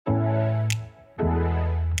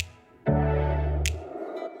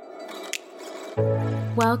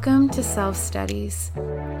Welcome to Self Studies,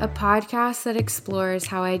 a podcast that explores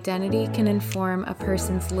how identity can inform a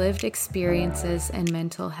person's lived experiences and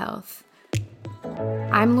mental health.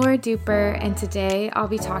 I'm Laura Duper, and today I'll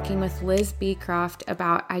be talking with Liz Beecroft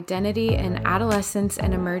about identity in adolescence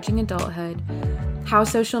and emerging adulthood, how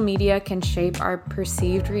social media can shape our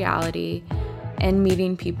perceived reality, and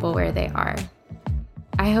meeting people where they are.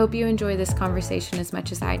 I hope you enjoy this conversation as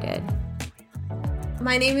much as I did.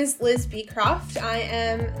 My name is Liz Beecroft. I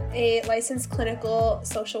am a licensed clinical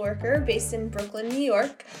social worker based in Brooklyn, New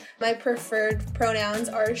York. My preferred pronouns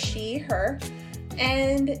are she, her,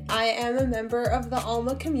 and I am a member of the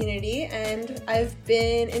Alma community, and I've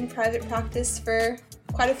been in private practice for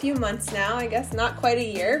quite a few months now, I guess not quite a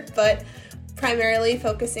year, but primarily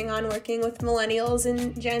focusing on working with millennials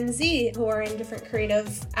and Gen Z who are in different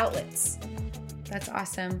creative outlets. That's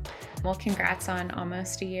awesome. Well, congrats on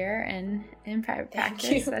almost a year in private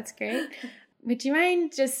practice. That's great. Would you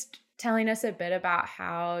mind just telling us a bit about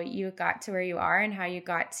how you got to where you are and how you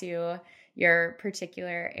got to your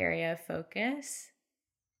particular area of focus?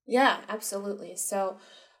 Yeah, absolutely. So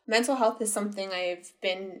mental health is something I've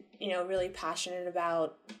been, really passionate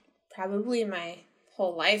about probably my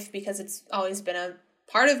whole life because it's always been a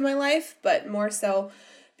part of my life, but more so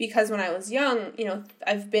because when I was young,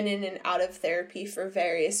 I've been in and out of therapy for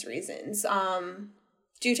various reasons,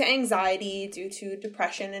 due to anxiety, due to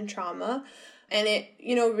depression and trauma. And it,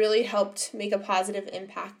 really helped make a positive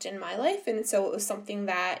impact in my life. And so it was something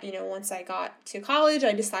that, once I got to college,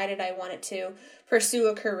 I decided I wanted to pursue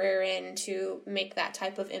a career in to make that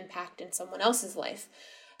type of impact in someone else's life.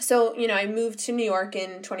 So, I moved to New York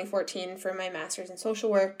in 2014 for my master's in social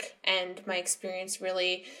work, and my experience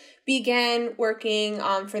really began working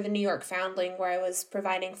for the New York Foundling, where I was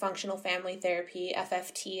providing functional family therapy,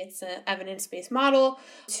 FFT. It's an evidence-based model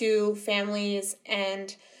to families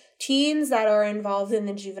and teens that are involved in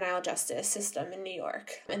the juvenile justice system in New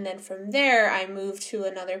York. And then from there, I moved to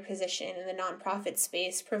another position in the nonprofit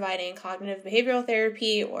space, providing cognitive behavioral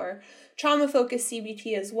therapy or trauma-focused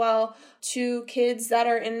CBT as well to kids that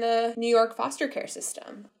are in the New York foster care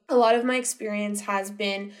system. A lot of my experience has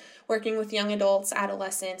been working with young adults,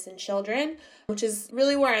 adolescents, and children, which is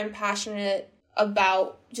really where I'm passionate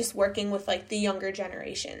about just working with the younger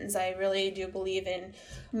generations. I really do believe in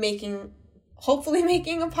hopefully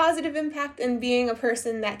making a positive impact and being a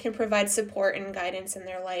person that can provide support and guidance in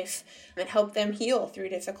their life and help them heal through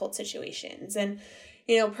difficult situations. And,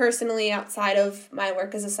 personally, outside of my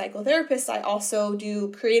work as a psychotherapist, I also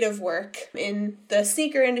do creative work in the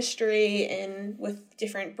sneaker industry and with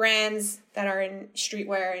different brands that are in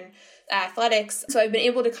streetwear and athletics. So I've been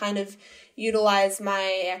able to kind of utilize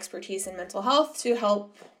my expertise in mental health to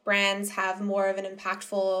help brands have more of an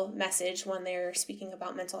impactful message when they're speaking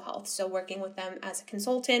about mental health. So working with them as a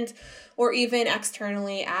consultant or even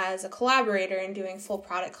externally as a collaborator and doing full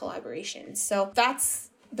product collaborations. So that's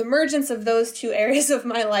the emergence of those two areas of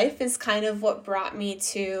my life is kind of what brought me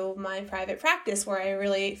to my private practice, where I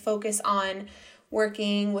really focus on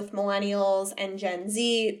working with millennials and Gen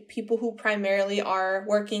Z, people who primarily are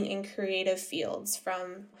working in creative fields,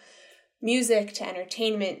 from music to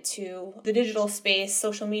entertainment to the digital space,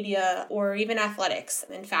 social media, or even athletics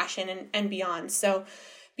and fashion and beyond. So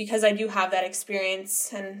because I do have that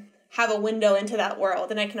experience and have a window into that world,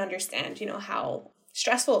 and I can understand, how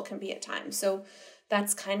stressful it can be at times. So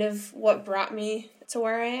that's kind of what brought me to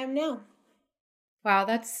where I am now. Wow,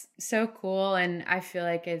 that's so cool. And I feel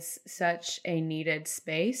like it's such a needed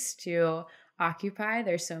space to occupy.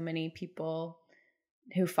 There's so many people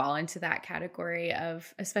who fall into that category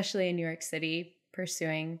of, especially in New York City,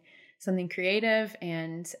 pursuing something creative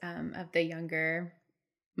and of the younger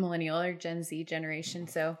millennial or Gen Z generation.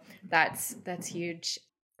 So that's huge.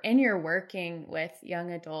 And you're working with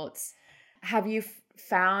young adults. Have you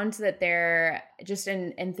found that they're just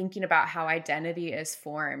in thinking about how identity is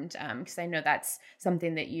formed? Because I know that's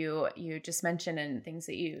something that you just mentioned and things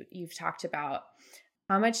that you've talked about.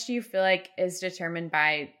 How much do you feel like is determined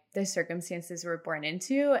by the circumstances we're born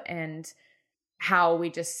into and how we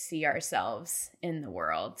just see ourselves in the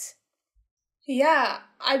world? Yeah,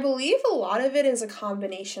 I believe a lot of it is a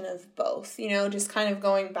combination of both, just kind of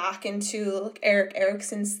going back into Erik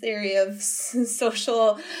Erikson's theory of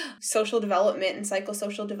social development and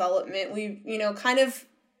psychosocial development. We, kind of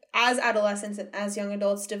as adolescents and as young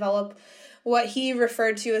adults develop what he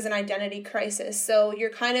referred to as an identity crisis. So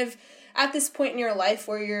you're kind of at this point in your life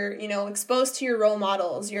where you're, exposed to your role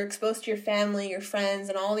models, you're exposed to your family, your friends,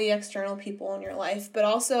 and all the external people in your life, but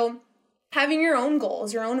also having your own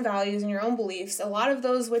goals, your own values, and your own beliefs, a lot of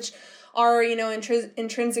those which are,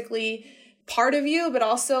 intrinsically part of you, but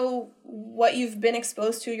also what you've been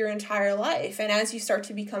exposed to your entire life. And as you start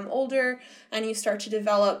to become older and you start to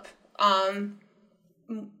develop and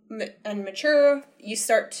mature, you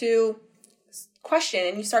start to question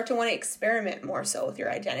and you start to want to experiment more so with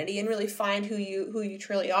your identity and really find who you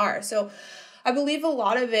truly are. So I believe a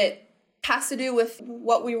lot of it has to do with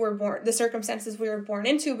what we were born, the circumstances we were born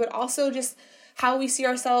into, but also just how we see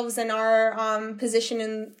ourselves and our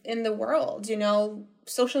position in the world. You know,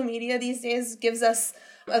 social media these days gives us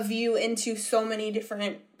a view into so many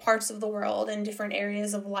different parts of the world and different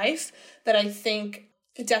areas of life that I think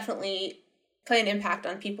definitely play an impact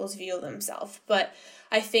on people's view of themselves. But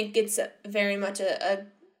I think it's very much a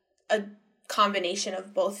combination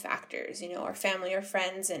of both factors, you know, our family, our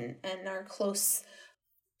friends, and our close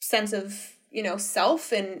sense of, you know,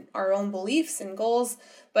 self and our own beliefs and goals,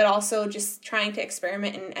 but also just trying to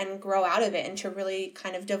experiment and grow out of it and to really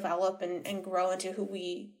kind of develop and grow into who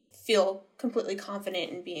we feel completely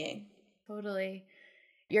confident in being. Totally.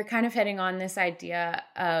 You're kind of hitting on this idea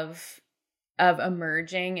of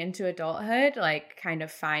emerging into adulthood, like kind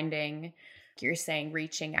of finding, you're saying,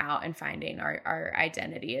 reaching out and finding our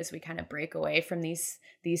identity as we kind of break away from these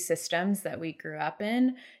systems that we grew up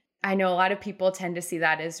in. I know a lot of people tend to see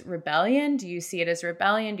that as rebellion. Do you see it as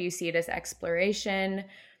rebellion? Do you see it as exploration?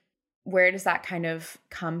 Where does that kind of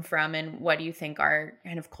come from? And what do you think our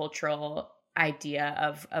kind of cultural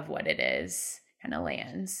idea of what it is kind of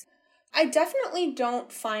lands? I definitely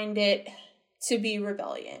don't find it to be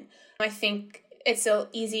rebellion. I think it's an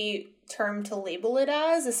easy term to label it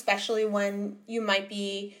as, especially when you might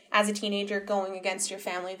be, as a teenager, going against your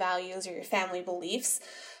family values or your family beliefs.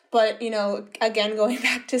 But, you know, again, going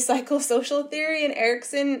back to psychosocial theory and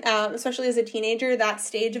Erikson, especially as a teenager, that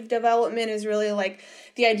stage of development is really like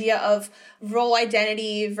the idea of role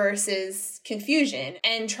identity versus confusion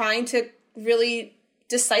and trying to really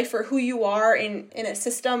decipher who you are in a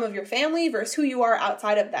system of your family versus who you are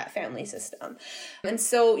outside of that family system. And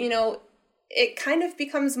so, you know, it kind of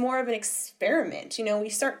becomes more of an experiment. You know, we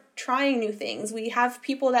start trying new things. We have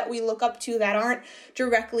people that we look up to that aren't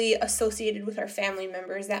directly associated with our family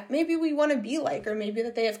members that maybe we want to be like, or maybe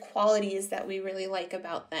that they have qualities that we really like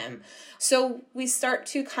about them. So we start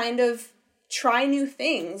to kind of try new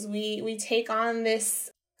things. We take on this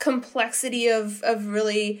complexity of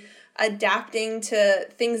really adapting to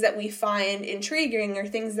things that we find intriguing or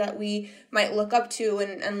things that we might look up to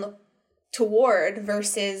and look toward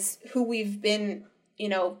versus who we've been, you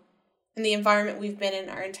know, in the environment we've been in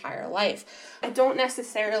our entire life. I don't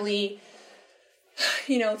necessarily,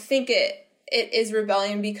 you know, think it is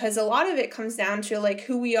rebellion, because a lot of it comes down to like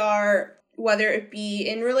who we are, whether it be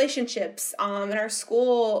in relationships, in our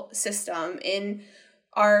school system, in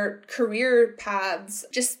our career paths,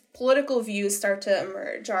 just political views start to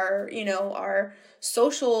emerge. Our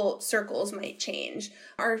social circles might change.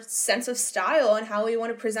 Our sense of style and how we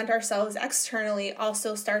want to present ourselves externally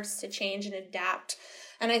also starts to change and adapt.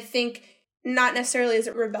 And I think not necessarily is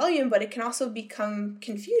it rebellion, but it can also become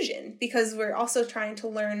confusion, because we're also trying to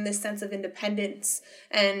learn this sense of independence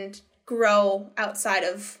and grow outside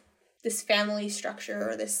of this family structure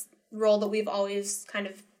or this role that we've always kind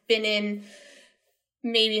of been in,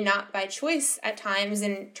 maybe not by choice at times,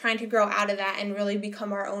 and trying to grow out of that and really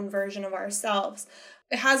become our own version of ourselves.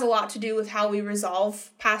 It has a lot to do with how we resolve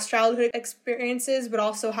past childhood experiences, but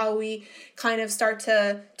also how we kind of start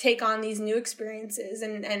to take on these new experiences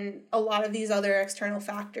and a lot of these other external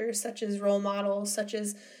factors, such as role models, such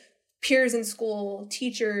as peers in school,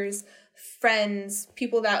 teachers, friends,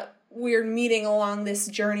 people that we're meeting along this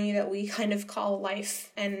journey that we kind of call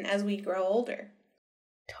life, and as we grow older.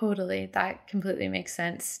 Totally. That completely makes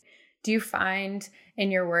sense. Do you find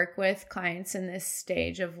in your work with clients in this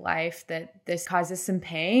stage of life that this causes some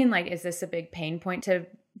pain? Like, is this a big pain point to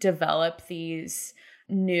develop these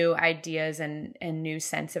new ideas and new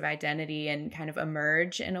sense of identity and kind of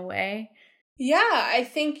emerge in a way? Yeah, I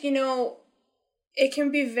think, you know, it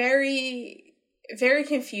can be very, very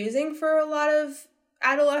confusing for a lot of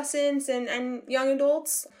adolescents and young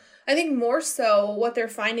adults. I think more so what they're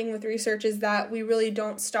finding with research is that we really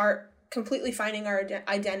don't start completely finding our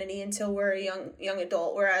identity until we're a young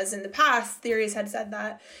adult, whereas in the past, theories had said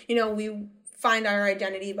that, you know, we find our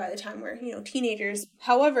identity by the time we're, you know, teenagers.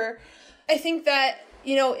 However, I think that,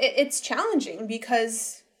 you know, it's challenging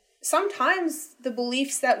because sometimes the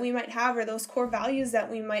beliefs that we might have or those core values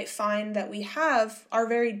that we might find that we have are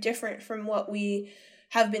very different from what we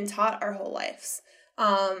have been taught our whole lives.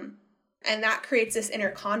 And that creates this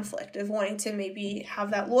inner conflict of wanting to maybe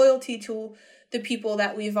have that loyalty to the people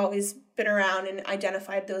that we've always been around and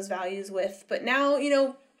identified those values with. But now, you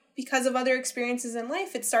know, because of other experiences in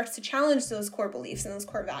life, it starts to challenge those core beliefs and those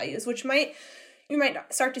core values, which you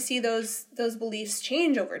might start to see those beliefs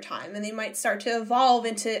change over time, and they might start to evolve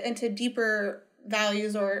into deeper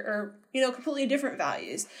values or completely different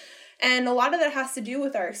values. And a lot of that has to do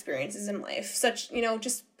with our experiences in life, such,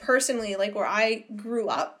 just personally, like where I grew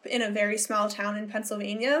up in a very small town in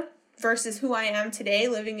Pennsylvania versus who I am today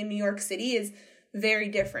living in New York City is very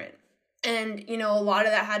different. And, a lot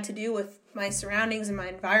of that had to do with my surroundings and my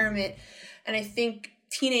environment. And I think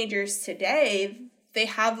teenagers today, they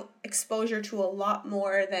have exposure to a lot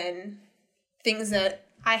more than things that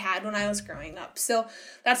I had when I was growing up. So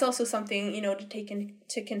that's also something, to take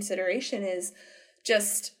into consideration is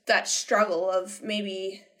just that struggle of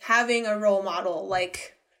maybe having a role model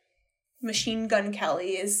like Machine Gun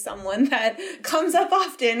Kelly is someone that comes up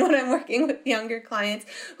often when I'm working with younger clients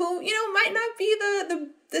who, might not be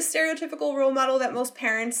the stereotypical role model that most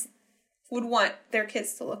parents would want their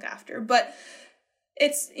kids to look after. But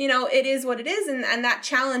it's, it is what it is. And that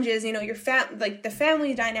challenges, your like the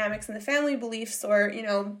family dynamics and the family beliefs or,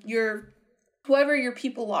 whoever your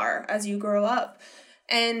people are as you grow up.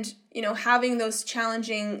 And, having those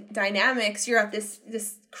challenging dynamics, you're at this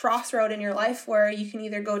crossroad in your life where you can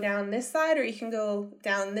either go down this side or you can go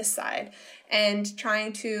down this side, and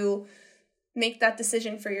trying to make that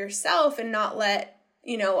decision for yourself and not let,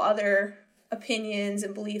 other opinions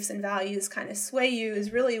and beliefs and values kind of sway you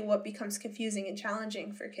is really what becomes confusing and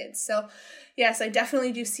challenging for kids. So yes, I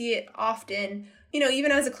definitely do see it often.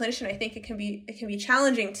 Even as a clinician, I think it can be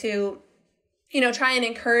challenging to try and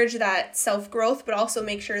encourage that self-growth, but also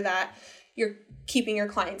make sure that you're keeping your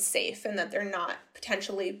clients safe and that they're not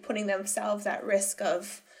potentially putting themselves at risk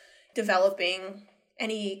of developing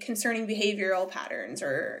any concerning behavioral patterns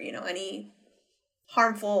or, any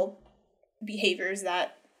harmful behaviors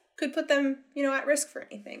that could put them, at risk for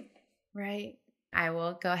anything. Right. I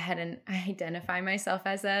will go ahead and identify myself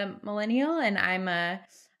as a millennial, and I'm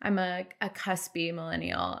a cuspy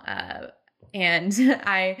millennial. And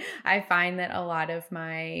I find that a lot of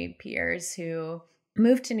my peers who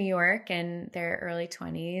moved to New York in their early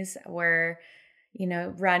 20s were,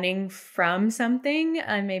 running from something,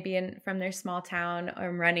 maybe from their small town,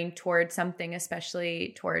 or running towards something,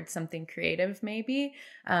 especially towards something creative, maybe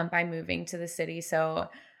by moving to the city. So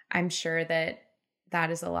I'm sure that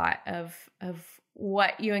is a lot of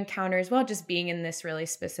what you encounter as well, just being in this really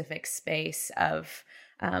specific space of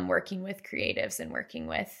working with creatives and working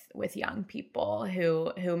with young people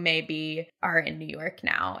who maybe are in New York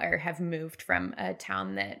now or have moved from a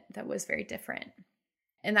town that was very different.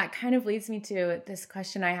 And that kind of leads me to this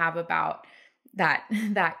question I have about that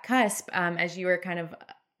cusp, as you were kind of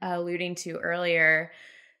alluding to earlier,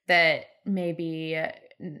 that maybe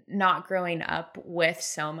not growing up with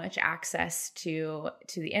so much access to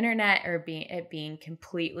the internet, or being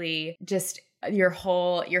completely just your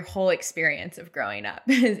whole experience of growing up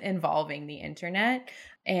is involving the internet.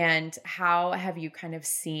 And how have you kind of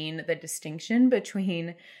seen the distinction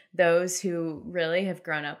between those who really have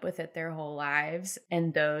grown up with it their whole lives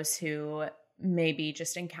and those who maybe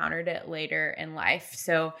just encountered it later in life?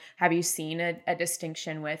 So have you seen a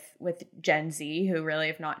distinction with Gen Z, who really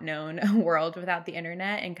have not known a world without the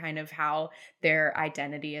internet, and kind of how their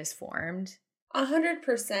identity is formed?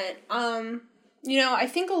 100%. I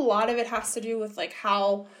think a lot of it has to do with like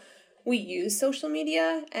how we use social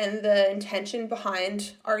media and the intention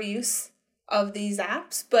behind our use of these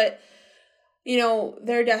apps. But,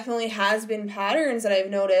 there definitely has been patterns that I've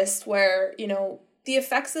noticed where, the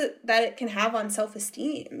effects that it can have on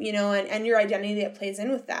self-esteem, and your identity that plays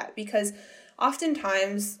in with that. Because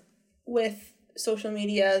oftentimes with social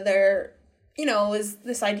media, there, is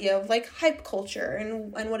this idea of like hype culture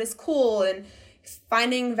and what is cool, and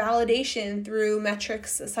finding validation through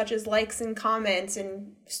metrics such as likes and comments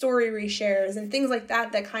and story reshares and things like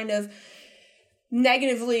that kind of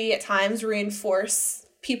negatively at times reinforce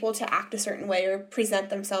people to act a certain way or present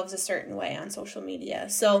themselves a certain way on social media.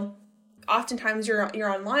 So oftentimes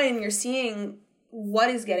you're online and you're seeing what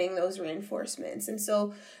is getting those reinforcements. And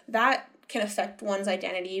so that can affect one's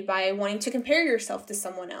identity by wanting to compare yourself to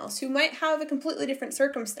someone else who might have a completely different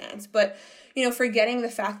circumstance, but forgetting the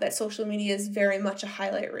fact that social media is very much a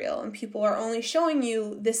highlight reel, and people are only showing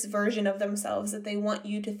you this version of themselves that they want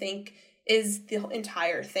you to think is the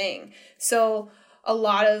entire thing. So a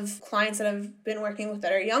lot of clients that I've been working with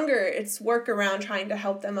that are younger, it's work around trying to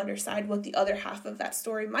help them understand what the other half of that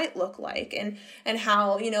story might look like, and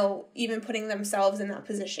how, even putting themselves in that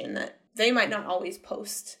position that they might not always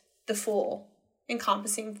post the full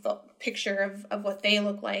encompassing picture of what they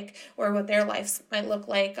look like or what their lives might look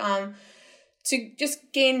like. to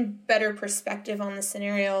just gain better perspective on the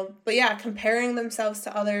scenario. But yeah, comparing themselves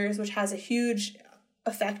to others, which has a huge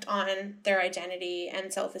effect on their identity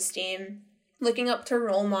and self-esteem. Looking up to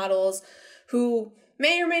role models who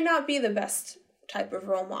may or may not be the best type of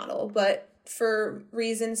role model, but for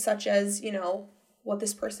reasons such as, what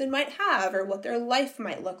this person might have or what their life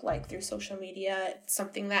might look like through social media, it's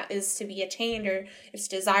something that is to be attained or it's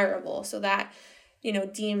desirable. So that,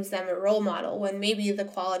 deems them a role model when maybe the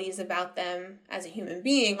qualities about them as a human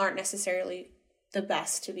being aren't necessarily the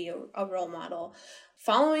best to be a role model.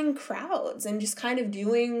 Following crowds and just kind of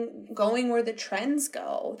going where the trends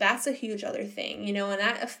go. That's a huge other thing, and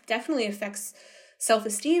that definitely affects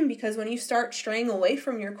self-esteem, because when you start straying away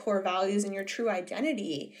from your core values and your true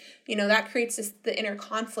identity, that creates the inner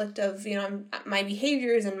conflict of, my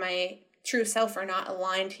behaviors and my true self are not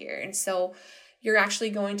aligned here. And so you're actually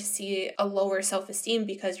going to see a lower self-esteem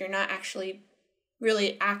because you're not actually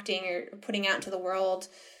really acting or putting out into the world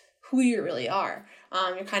who you really are.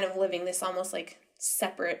 You're kind of living this almost like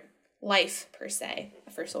separate life per se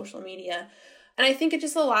for social media. And I think it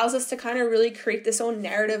just allows us to kind of really create this own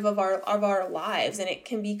narrative of our lives, and it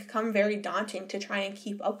can become very daunting to try and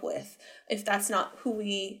keep up with if that's not who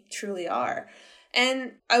we truly are.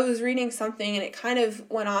 And I was reading something and it kind of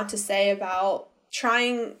went on to say about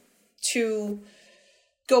trying to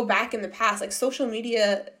go back in the past, like social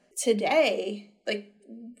media today, like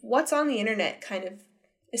what's on the internet kind of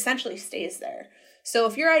essentially stays there. So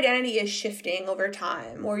if your identity is shifting over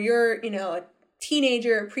time, or you're, a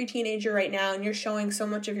teenager or pre-teenager right now, and you're showing so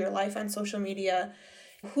much of your life on social media,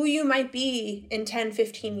 who you might be in 10,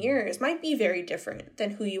 15 years might be very different than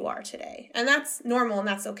who you are today. And that's normal and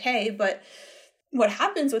that's okay. But what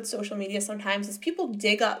happens with social media sometimes is people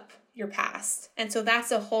dig up your past. And so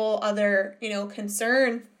that's a whole other,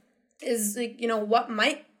 concern is like, what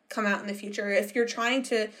might come out in the future if you're trying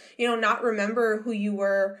to, not remember who you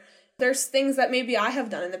were. There's things that maybe I have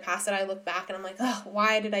done in the past that I look back and I'm like, oh,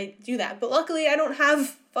 why did I do that? But luckily I don't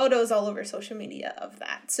have photos all over social media of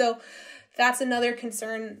that. So that's another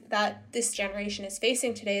concern that this generation is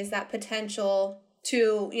facing today, is that potential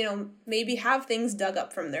to, maybe have things dug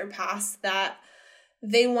up from their past that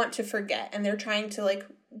they want to forget and they're trying to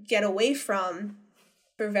get away from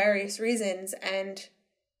for various reasons, and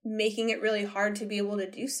making it really hard to be able to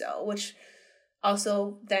do so, which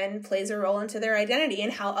also then plays a role into their identity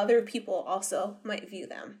and how other people also might view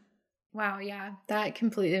them. Wow, yeah, that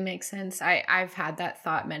completely makes sense. I've had that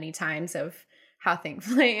thought many times of how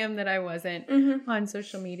thankful I am that I wasn't on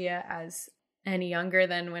social media as any younger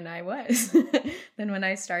than when I was, than when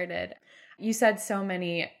I started. You said so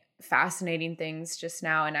many fascinating things just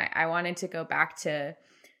now, and I wanted to go back to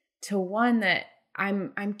one that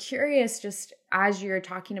I'm curious, just as you're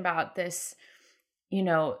talking about this,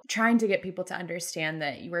 trying to get people to understand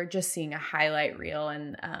that you were just seeing a highlight reel,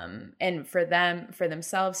 and for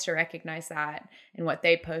themselves to recognize that in what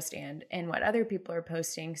they post and what other people are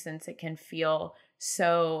posting, since it can feel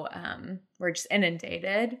so, we're just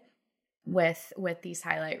inundated with these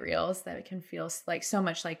highlight reels that it can feel like so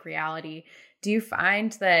much like reality. Do you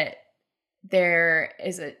find that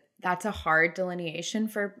that's a hard delineation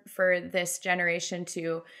for this generation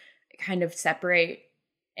to kind of separate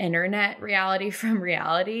internet reality from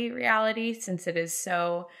reality, since it is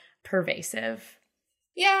so pervasive?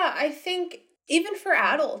 Yeah, I think even for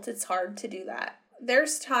adults, it's hard to do that.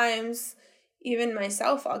 There's times, even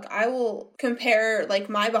myself, I will compare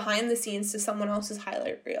my behind the scenes to someone else's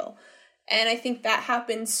highlight reel. And I think that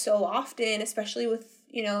happens so often, especially with,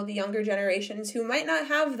 the younger generations who might not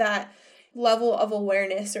have that level of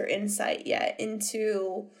awareness or insight yet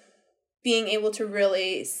into being able to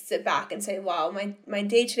really sit back and say, wow, my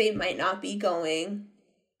day today might not be going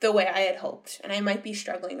the way I had hoped, and I might be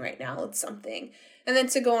struggling right now with something. And then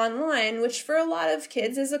to go online, which for a lot of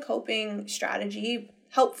kids is a coping strategy,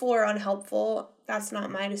 helpful or unhelpful, that's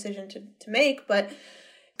not my decision to make, but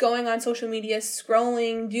going on social media,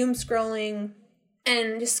 scrolling, doom scrolling,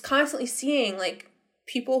 and just constantly seeing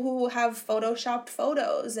people who have photoshopped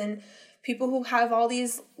photos and people who have all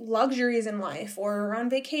these luxuries in life or are on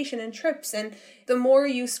vacation and trips. And the more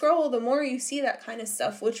you scroll, the more you see that kind of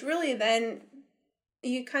stuff, which really then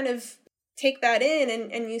you kind of take that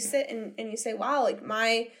in and you sit and you say, wow,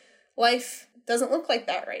 my life doesn't look like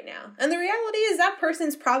that right now. And the reality is that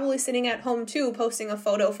person's probably sitting at home too, posting a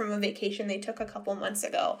photo from a vacation they took a couple months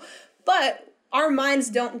ago. But our minds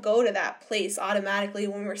don't go to that place automatically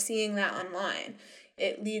when we're seeing that online.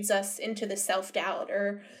 It leads us into the self-doubt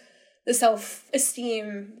or the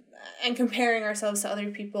self-esteem and comparing ourselves to other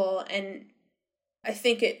people. And I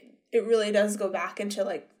think it really does go back into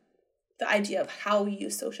the idea of how we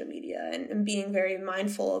use social media and being very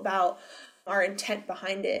mindful about our intent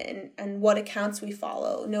behind it and what accounts we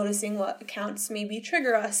follow, noticing what accounts maybe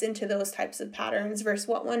trigger us into those types of patterns versus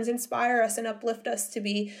what ones inspire us and uplift us to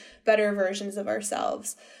be better versions of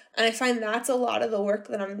ourselves. And I find that's a lot of the work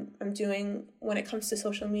that I'm doing when it comes to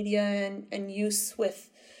social media and use with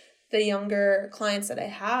the younger clients that I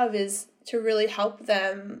have, is to really help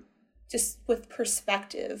them just with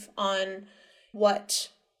perspective on what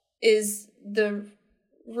is the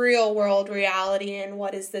real world reality and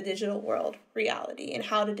what is the digital world reality, and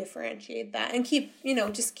how to differentiate that, and keep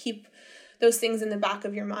those things in the back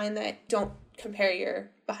of your mind, that don't compare your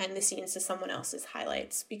behind the scenes to someone else's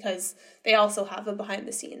highlights, because they also have a behind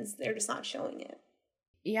the scenes. They're just not showing it.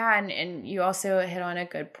 Yeah. And you also hit on a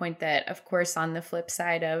good point that, of course, on the flip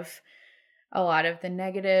side of a lot of the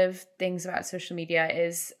negative things about social media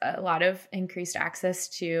is a lot of increased access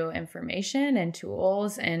to information and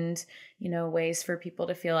tools and, ways for people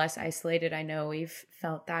to feel less isolated. I know we've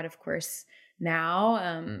felt that, of course,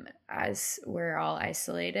 now as we're all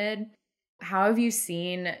isolated. How have you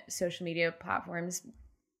seen social media platforms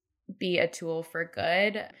be a tool for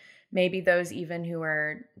good? Maybe those even who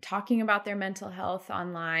are talking about their mental health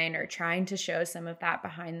online or trying to show some of that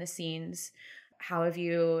behind the scenes. How have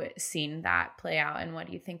you seen that play out, and what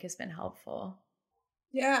do you think has been helpful?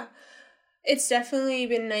 Yeah, it's definitely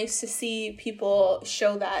been nice to see people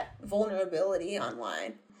show that vulnerability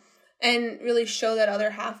online and really show that other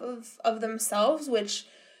half of themselves, which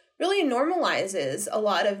really normalizes a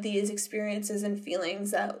lot of these experiences and feelings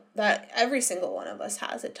that every single one of us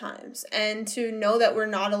has at times. And to know that we're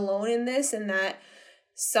not alone in this, and that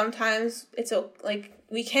sometimes it's like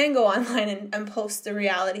we can go online and post the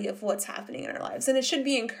reality of what's happening in our lives, and it should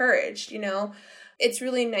be encouraged. It's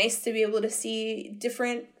really nice to be able to see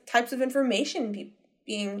different types of information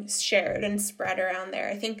being shared and spread around there.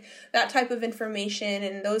 I think that type of information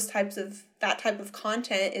and that type of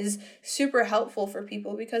content is super helpful for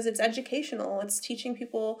people, because it's educational. It's teaching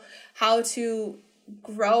people how to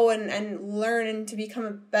grow and learn and to become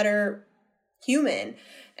a better human.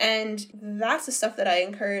 And that's the stuff that I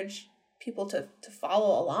encourage people to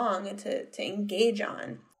follow along and to engage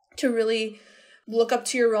on, to really look up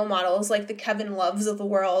to your role models like the Kevin Loves of the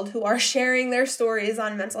world, who are sharing their stories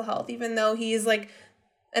on mental health, even though he's like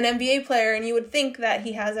an NBA player and you would think that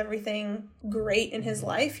he has everything great in his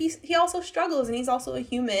life. He also struggles, and he's also a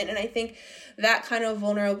human. And I think that kind of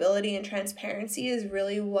vulnerability and transparency is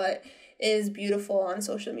really what is beautiful on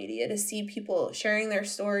social media, to see people sharing their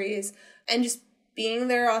stories and just being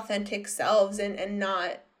their authentic selves and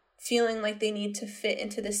not feeling like they need to fit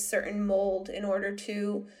into this certain mold in order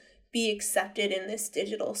to be accepted in this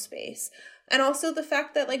digital space. And also the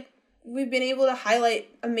fact that we've been able to highlight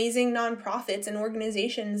amazing nonprofits and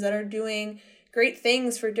organizations that are doing great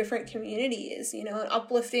things for different communities, and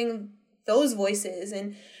uplifting those voices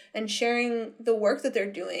and sharing the work that they're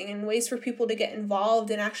doing, and ways for people to get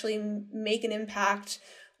involved and actually make an impact,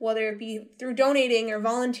 whether it be through donating or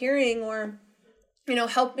volunteering or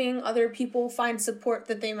helping other people find support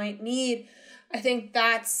that they might need. I think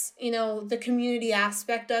that's, the community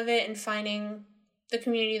aspect of it, and finding the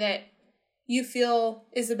community that you feel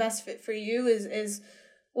is the best fit for you is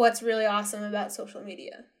what's really awesome about social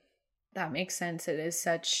media. That makes sense. There's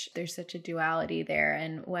such a duality there,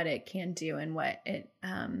 and what it can do and what it,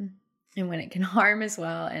 and when it can harm as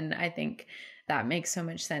well. And I think that makes so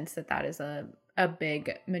much sense that is a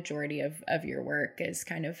big majority of your work, is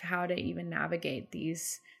kind of how to even navigate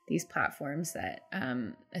these platforms that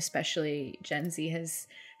especially Gen Z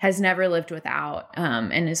has never lived without,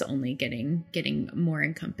 and is only getting more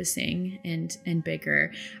encompassing and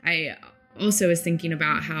bigger. I also was thinking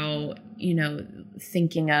about how,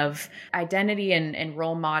 thinking of identity and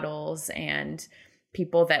role models and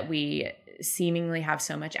people that we seemingly have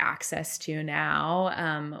so much access to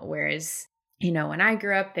now, whereas when I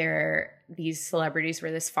grew up, these celebrities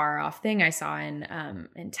were this far off thing I saw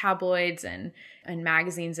in tabloids and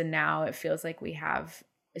magazines, and now it feels like we have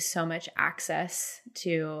so much access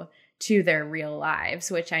to their real lives,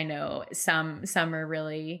 which I know some are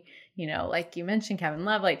really, like you mentioned, Kevin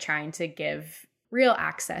Love, like trying to give real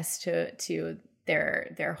access to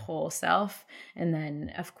their whole self. And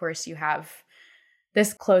then of course you have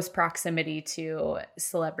this close proximity to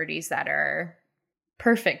celebrities that are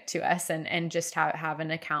perfect to us and just have an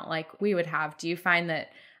account like we would have. Do you find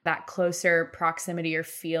that closer proximity or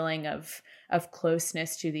feeling of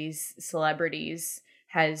closeness to these celebrities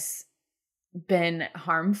has been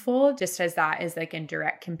harmful, just as that is like in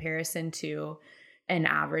direct comparison to an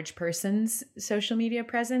average person's social media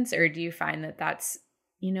presence? Or do you find that that's,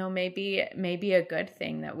 maybe a good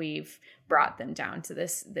thing that we've brought them down to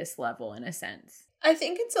this level in a sense? I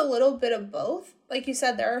think it's a little bit of both. Like you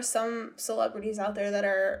said, there are some celebrities out there that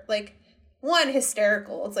are like, one,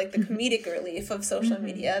 hysterical. It's like the comedic relief of social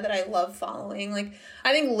media that I love following. Like,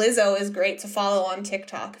 I think Lizzo is great to follow on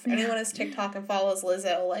TikTok. If anyone has TikTok and follows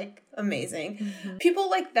Lizzo, like, amazing. People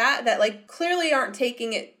like that like clearly aren't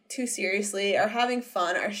taking it too seriously, are having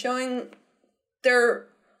fun, are showing their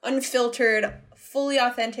unfiltered, fully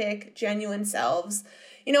authentic, genuine selves.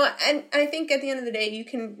 You know, and I think at the end of the day, you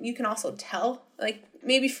can also tell, like,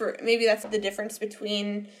 maybe that's the difference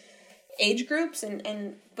between age groups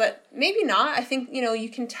but maybe not. I think, you know, you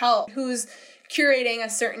can tell who's curating a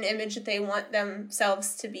certain image that they want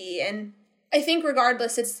themselves to be. And I think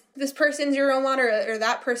regardless, it's this person's your role model or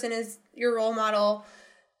that person is your role model.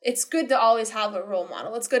 It's good to always have a role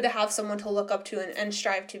model. It's good to have someone to look up to and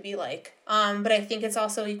strive to be like. But I think it's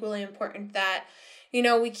also equally important that, you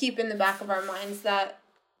know, we keep in the back of our minds that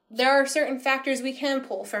there are certain factors we can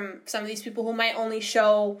pull from some of these people who might only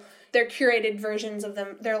show their curated versions of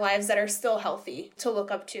their lives that are still healthy to look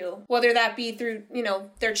up to, whether that be through, you know,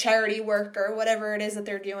 their charity work or whatever it is that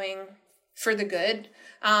they're doing for the good.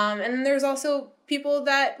 And there's also people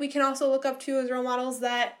that we can also look up to as role models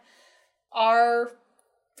that are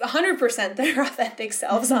 100% their authentic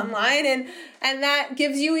selves online, and that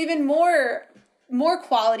gives you even more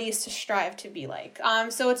qualities to strive to be like.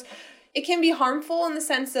 So it can be harmful in the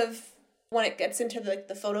sense of when it gets into the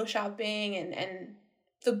photoshopping and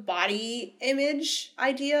the body image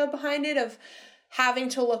idea behind it of having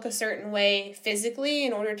to look a certain way physically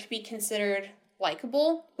in order to be considered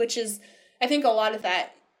likable, which is, I think, a lot of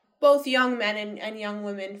that both young men and young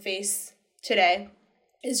women face today,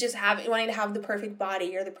 is just wanting to have the perfect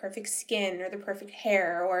body or the perfect skin or the perfect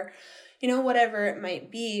hair or, you know, whatever it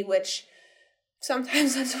might be, which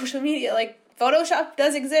sometimes on social media, like, Photoshop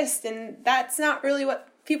does exist and that's not really what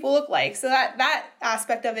people look like. So that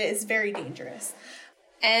aspect of it is very dangerous.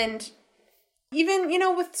 And even, you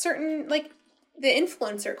know, with certain, like, the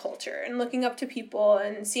influencer culture and looking up to people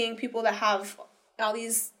and seeing people that have all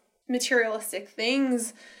these materialistic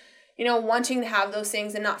things, you know, wanting to have those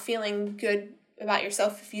things and not feeling good about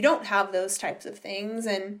yourself if you don't have those types of things.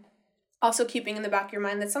 And also keeping in the back of your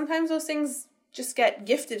mind that sometimes those things just get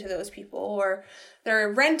gifted to those people, or they're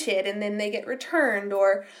rented and then they get returned,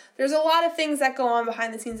 or there's a lot of things that go on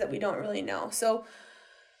behind the scenes that we don't really know. So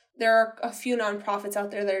there are a few nonprofits out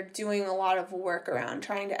there that are doing a lot of work around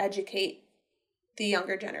trying to educate the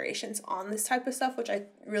younger generations on this type of stuff, which I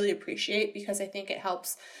really appreciate because I think it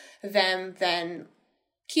helps them then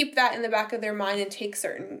keep that in the back of their mind and take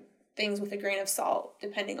certain things with a grain of salt,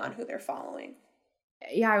 depending on who they're following.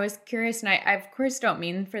 Yeah, I was curious, and I of course don't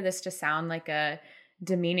mean for this to sound like a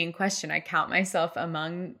demeaning question. I count myself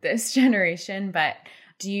among this generation, but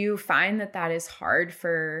do you find that is hard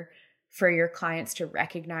for your clients to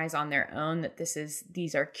recognize on their own that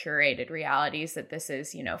these are curated realities, that this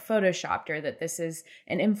is, you know, photoshopped, or that this is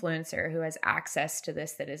an influencer who has access to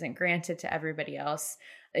this that isn't granted to everybody else?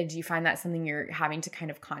 Do you find that something you're having to kind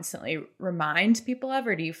of constantly remind people of,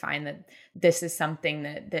 or do you find that this is something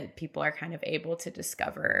that people are kind of able to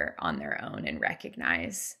discover on their own and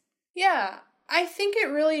recognize? Yeah, I think it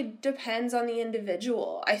really depends on the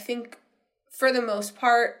individual. I think for the most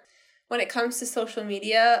part, when it comes to social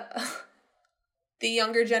media, the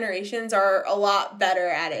younger generations are a lot better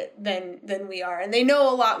at it than we are. And they know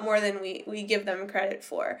a lot more than we give them credit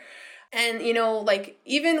for. And, you know, like,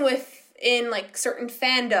 even in like certain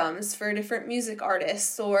fandoms for different music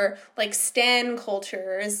artists, or like stan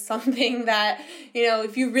culture is something that, you know,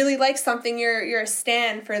 if you really like something, you're a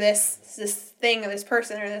stan for this thing or this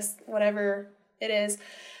person or this whatever it is.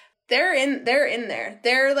 They're in there.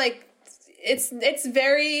 They're like, it's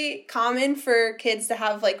very common for kids to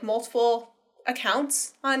have like multiple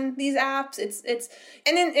accounts on these apps. It's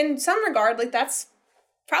and in some regard, like, that's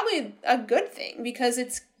probably a good thing because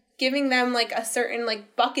it's giving them like a certain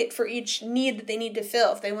like bucket for each need that they need to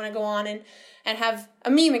fill. If they want to go on and have a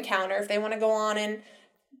meme account, or if they want to go on and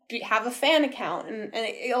have a fan account, and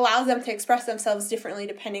it allows them to express themselves differently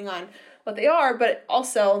depending on what they are. But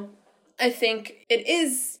also, I think it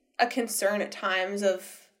is a concern at times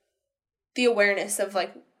of the awareness of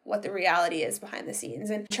like what the reality is behind the scenes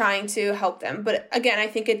and trying to help them. But again, I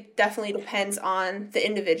think it definitely depends on the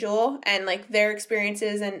individual and like their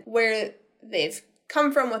experiences and where they've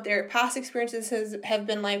come from, what their past experiences have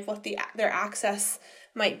been like, what their access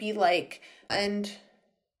might be like, and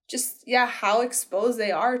just, yeah, how exposed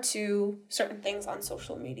they are to certain things on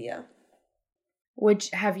social media.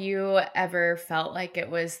 Have you ever felt like it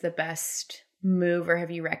was the best move, or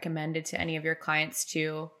have you recommended to any of your clients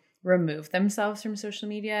to remove themselves from social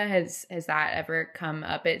media? Has that ever come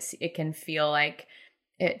up? It can feel like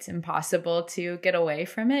it's impossible to get away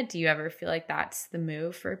from it. Do you ever feel like that's the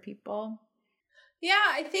move for people?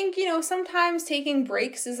 Yeah, I think, sometimes taking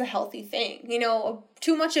breaks is a healthy thing.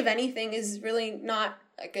 Too much of anything is really not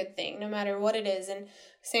a good thing, no matter what it is. And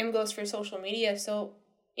same goes for social media. So,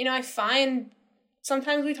 I find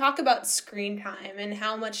sometimes we talk about screen time and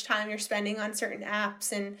how much time you're spending on certain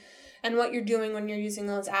apps and what you're doing when you're using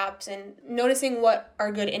those apps, and noticing what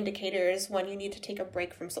are good indicators when you need to take a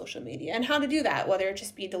break from social media and how to do that, whether it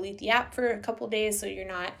just be delete the app for a couple of days so you're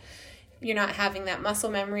not having that muscle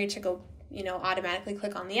memory to go automatically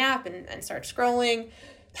click on the app and start scrolling,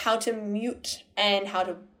 how to mute and how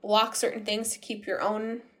to block certain things to keep your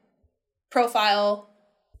own profile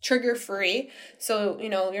trigger free. So,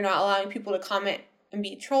 you're not allowing people to comment and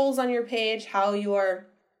be trolls on your page, how you're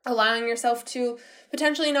allowing yourself to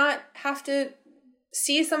potentially not have to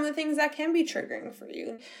see some of the things that can be triggering for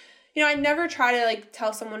you. I never try to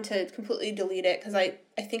tell someone to completely delete it, because I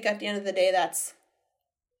think at the end of the day, that's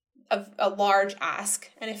a large ask.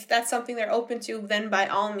 And if that's something they're open to, then by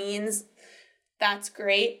all means, that's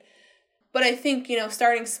great. But I think,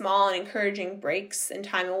 starting small and encouraging breaks and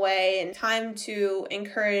time away and time to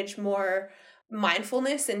encourage more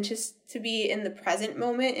mindfulness and just to be in the present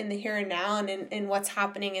moment, in the here and now, and in what's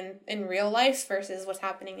happening in real life versus what's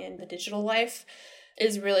happening in the digital life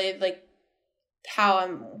is really how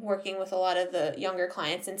I'm working with a lot of the younger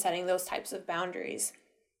clients and setting those types of boundaries.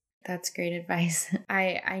 That's great advice.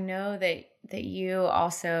 I know that you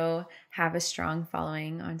also have a strong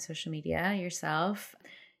following on social media yourself.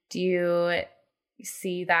 Do you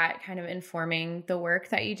see that kind of informing the work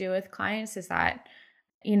that you do with clients? Is that,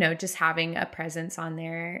 just having a presence on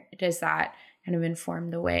there, does that kind of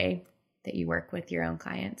inform the way that you work with your own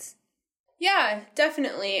clients? Yeah,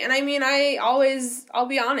 definitely. And I mean, I'll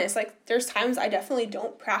be honest, there's times I definitely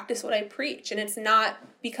don't practice what I preach. And it's not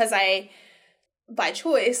because by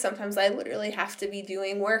choice. Sometimes I literally have to be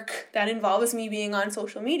doing work that involves me being on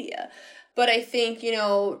social media. But I think,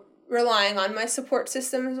 relying on my support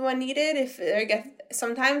systems when needed,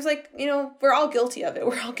 sometimes we're all guilty of it.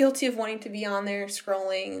 We're all guilty of wanting to be on there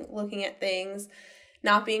scrolling, looking at things,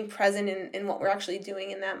 not being present in what we're actually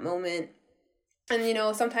doing in that moment.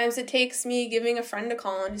 And, sometimes it takes me giving a friend a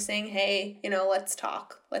call and just saying, hey, let's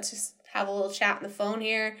talk. Let's just have a little chat on the phone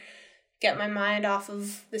here. Get my mind off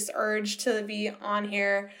of this urge to be on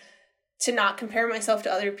here, to not compare myself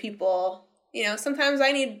to other people. Sometimes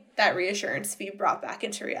I need that reassurance to be brought back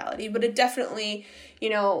into reality, but it definitely,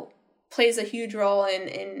 plays a huge role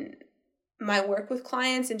in my work with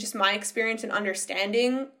clients and just my experience in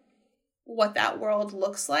understanding what that world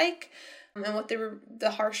looks like and what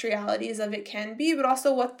the harsh realities of it can be, but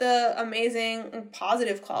also what the amazing and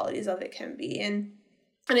positive qualities of it can be. And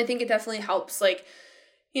I think it definitely helps,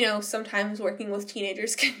 sometimes working with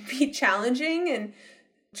teenagers can be challenging, and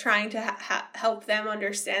trying to help them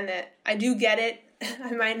understand that I do get it.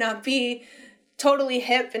 I might not be totally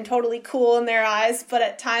hip and totally cool in their eyes, but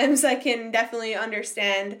at times I can definitely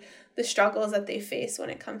understand the struggles that they face when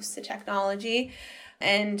it comes to technology.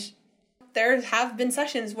 And there have been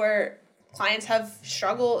sessions where clients have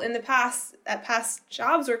struggled in the past, at past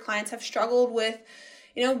jobs where clients have struggled with,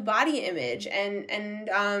 body image and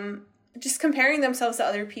just comparing themselves to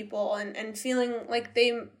other people and feeling like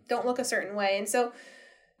they don't look a certain way. And so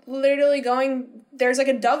literally there's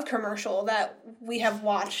a Dove commercial that we have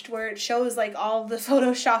watched where it shows all the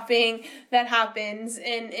photoshopping that happens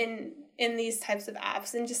in these types of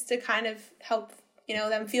apps, and just to kind of help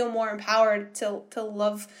them feel more empowered to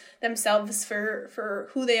love themselves for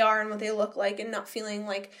who they are and what they look like, and not feeling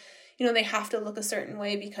like they have to look a certain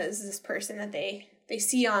way because this person that they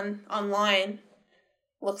see online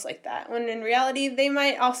looks like that, when in reality they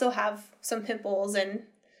might also have some pimples and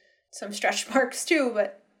some stretch marks too,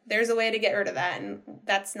 but there's a way to get rid of that, and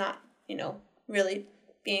that's not really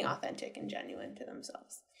being authentic and genuine to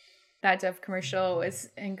themselves. That Dove commercial was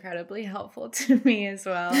incredibly helpful to me as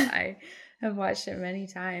well. I have watched it many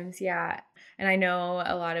times. Yeah. And I know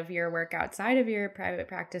a lot of your work outside of your private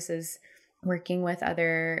practice is working with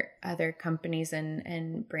other companies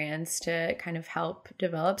and brands to kind of help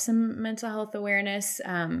develop some mental health awareness.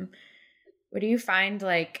 What do you find,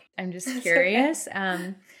 I'm just curious,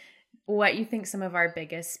 what you think some of our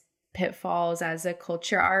biggest pitfalls as a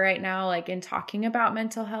culture are right now, in talking about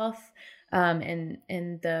mental health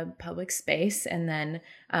in the public space, and then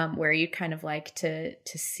where you kind of like to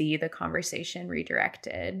see the conversation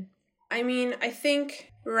redirected? I mean, I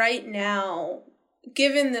think right now,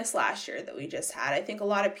 given this last year that we just had, I think a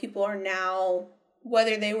lot of people are now,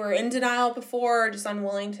 whether they were in denial before or just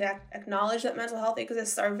unwilling to acknowledge that mental health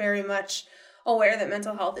exists, are very much aware that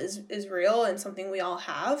mental health is real and something we all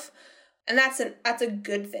have. And that's a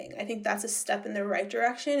good thing. I think that's a step in the right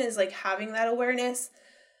direction, is like having that awareness.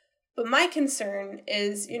 But my concern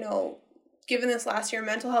is, given this last year,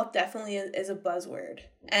 mental health definitely is a buzzword.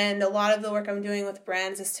 And a lot of the work I'm doing with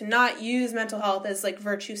brands is to not use mental health as like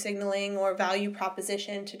virtue signaling or value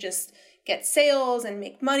proposition to just get sales and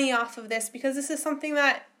make money off of this, because this is something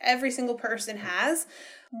that every single person has,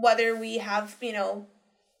 whether we have,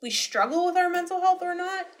 we struggle with our mental health or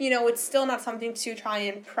not. It's still not something to try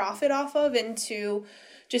and profit off of and to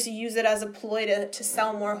just use it as a ploy to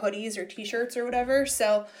sell more hoodies or t-shirts or whatever.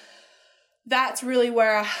 So that's really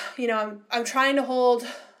where, I'm trying to hold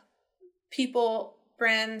people,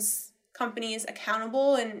 brands, companies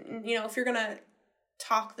accountable. And, if you're going to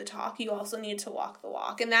talk the talk, you also need to walk the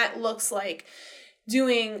walk. And that looks like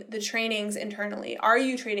doing the trainings internally. Are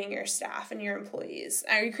you training your staff and your employees?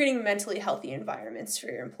 Are you creating mentally healthy environments for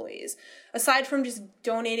your employees? Aside from just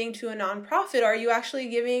donating to a nonprofit, are you actually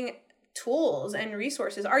giving tools and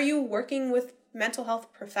resources? Are you working with mental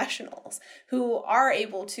health professionals who are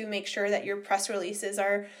able to make sure that your press releases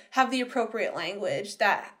have the appropriate language,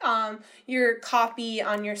 that your copy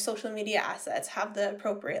on your social media assets have the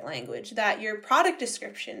appropriate language, that your product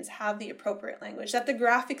descriptions have the appropriate language, that the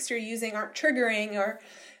graphics you're using aren't triggering or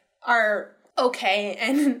are okay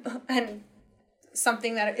and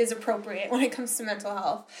something that is appropriate when it comes to mental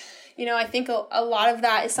health? I think a lot of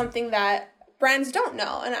that is something that brands don't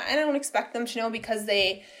know, and I don't expect them to know, because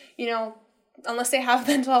they, unless they have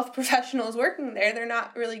mental health professionals working there, they're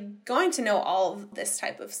not really going to know all of this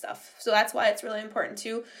type of stuff. So that's why it's really important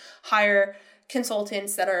to hire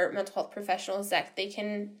consultants that are mental health professionals, that they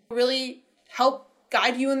can really help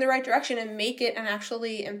guide you in the right direction and make it an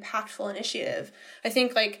actually impactful initiative. I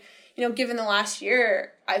think given the last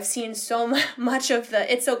year, I've seen so much of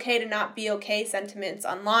the "it's okay to not be okay" sentiments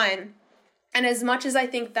online. And as much as I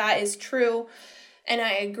think that is true and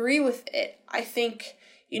I agree with it, I think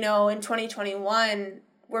in 2021,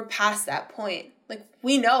 we're past that point. Like,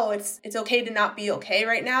 we know it's okay to not be okay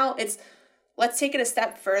right now. Let's take it a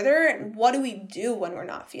step further. And what do we do when we're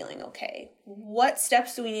not feeling okay? What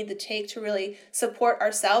steps do we need to take to really support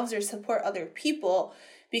ourselves or support other people?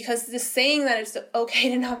 Because this saying that it's okay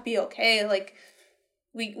to not be okay,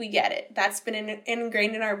 we get it. That's been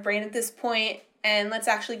ingrained in our brain at this point. And let's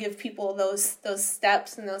actually give people those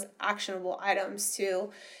steps and those actionable items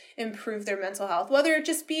to improve their mental health, whether it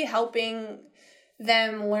just be helping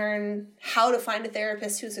them learn how to find a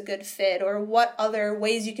therapist who's a good fit, or what other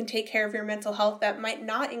ways you can take care of your mental health that might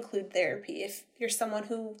not include therapy if you're someone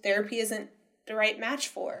who therapy isn't the right match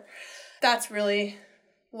for. That's really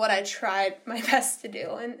what I tried my best to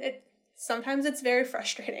do, and sometimes it's very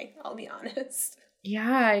frustrating, I'll be honest.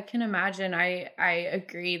 Yeah, I can imagine. I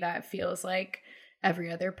agree. That feels like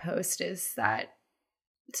every other post is that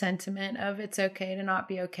sentiment of it's okay to not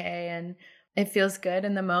be okay, and it feels good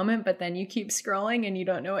in the moment, but then you keep scrolling and you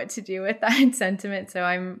don't know what to do with that sentiment. So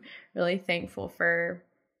I'm really thankful for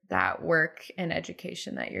that work and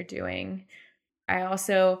education that you're doing. I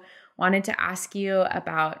also wanted to ask you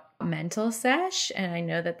about Mental Sesh, and I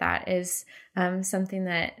know that is something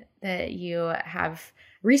that you have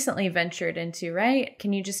recently ventured into, right?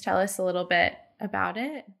 Can you just tell us a little bit about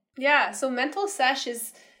it? Yeah, so Mental Sesh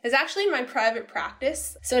is actually my private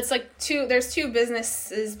practice. So it's there's two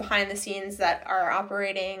businesses behind the scenes that are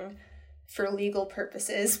operating for legal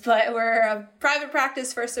purposes, but we're a private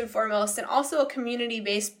practice first and foremost, and also a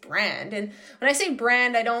community-based brand. And when I say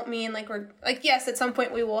brand, I don't mean yes, at some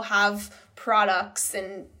point we will have products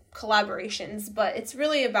and collaborations, but it's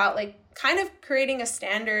really about kind of creating a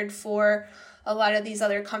standard for a lot of these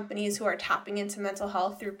other companies who are tapping into mental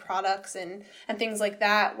health through products and things like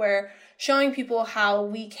that, where showing people how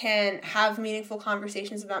we can have meaningful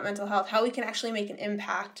conversations about mental health, how we can actually make an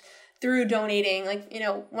impact through donating.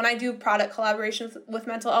 When I do product collaborations with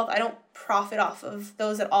mental health, I don't profit off of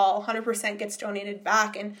those at all. 100% gets donated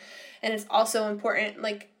back. And it's also important,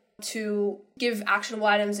 to give actionable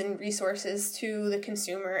items and resources to the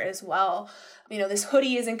consumer as well. This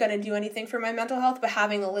hoodie isn't going to do anything for my mental health, but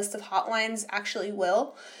having a list of hotlines actually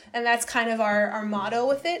will. And that's kind of our motto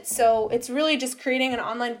with it. So it's really just creating an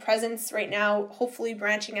online presence right now, hopefully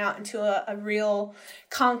branching out into a real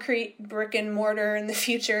concrete brick and mortar in the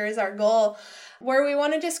future is our goal, where we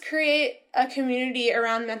want to just create a community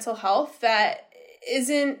around mental health that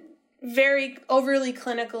isn't very overly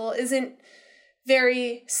clinical, isn't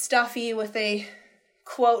very stuffy with a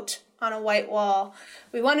quote on a white wall.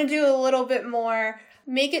 We want to do a little bit more,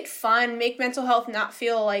 make it fun, make mental health not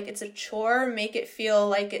feel like it's a chore, make it feel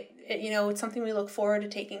like it's something we look forward to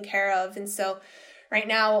taking care of. And so right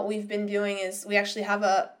now what we've been doing is we actually have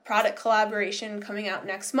a product collaboration coming out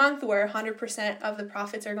next month where 100% of the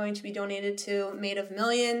profits are going to be donated to Made of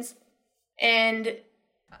Millions. And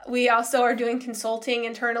we also are doing consulting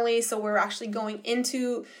internally, so we're actually going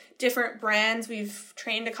into different brands. We've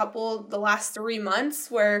trained a couple the last 3 months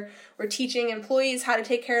where we're teaching employees how to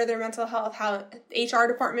take care of their mental health, how HR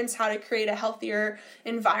departments, how to create a healthier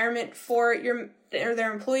environment for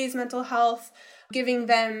their employees' mental health, giving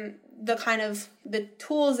them the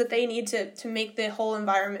tools that they need to make the whole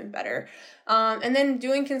environment better. And then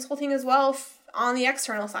doing consulting as well on the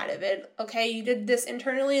external side of it. Okay, you did this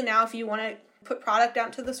internally, and now if you want to put product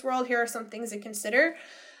out to this world, here are some things to consider.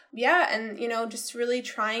 Yeah, and just really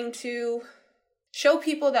trying to show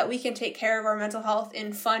people that we can take care of our mental health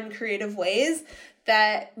in fun, creative ways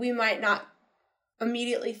that we might not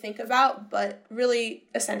immediately think about, but really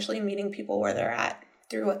essentially meeting people where they're at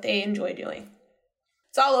through what they enjoy doing.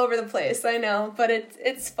 It's all over the place, I know, but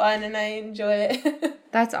it's fun and I enjoy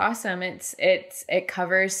it. That's awesome. It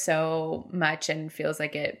covers so much and feels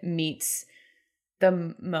like it meets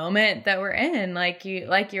the moment that we're in. Like you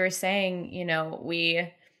were saying,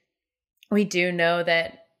 we do know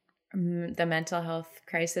that the mental health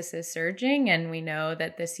crisis is surging, and we know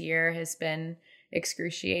that this year has been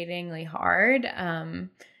excruciatingly hard.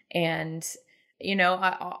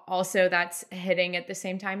 Also that's hitting at the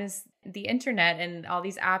same time as the internet and all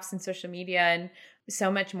these apps and social media and so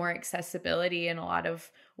much more accessibility in a lot of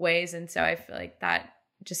ways. And so I feel like that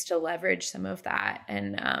just to leverage some of that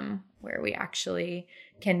and where we actually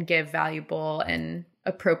can give valuable and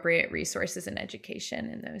appropriate resources and education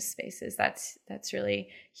in those spaces. That's really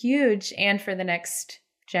huge. And for the next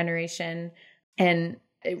generation, and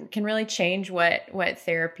it can really change what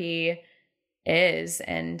therapy is.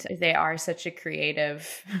 And they are such a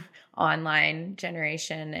creative online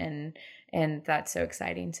generation, and that's so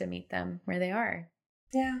exciting to meet them where they are.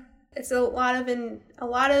 Yeah. It's a lot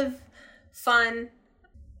of fun.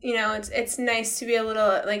 It's nice to be able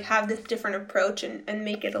to have this different approach and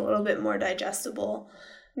make it a little bit more digestible.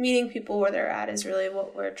 Meeting people where they're at is really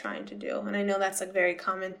what we're trying to do. And I know that's a very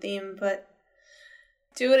common theme, but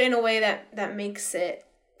do it in a way that makes it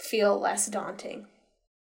feel less daunting.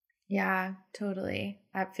 Yeah, totally.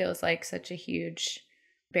 That feels like such a huge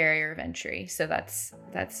barrier of entry. So that's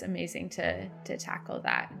amazing to tackle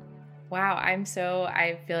that. Wow, I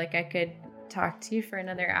feel like I could talk to you for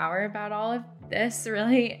another hour about all of this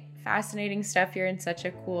really fascinating stuff.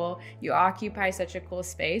 You occupy such a cool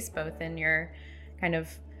space, both in your kind of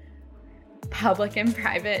public and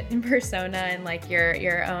private persona and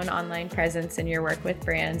your own online presence and your work with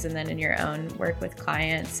brands, and then in your own work with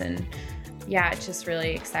clients. And yeah, it's just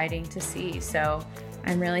really exciting to see. So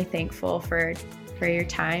I'm really thankful for your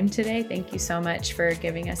time today. Thank you so much for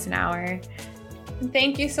giving us an hour.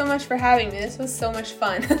 Thank you so much for having me. This was so much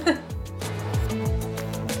fun.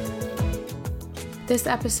 This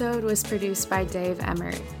episode was produced by Dave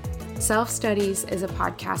Emmert. Self Studies is a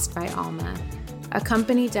podcast by Alma, a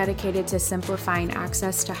company dedicated to simplifying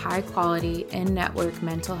access to high-quality, in-network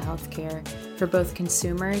mental health care for both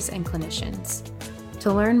consumers and clinicians.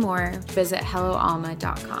 To learn more, visit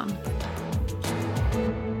helloalma.com.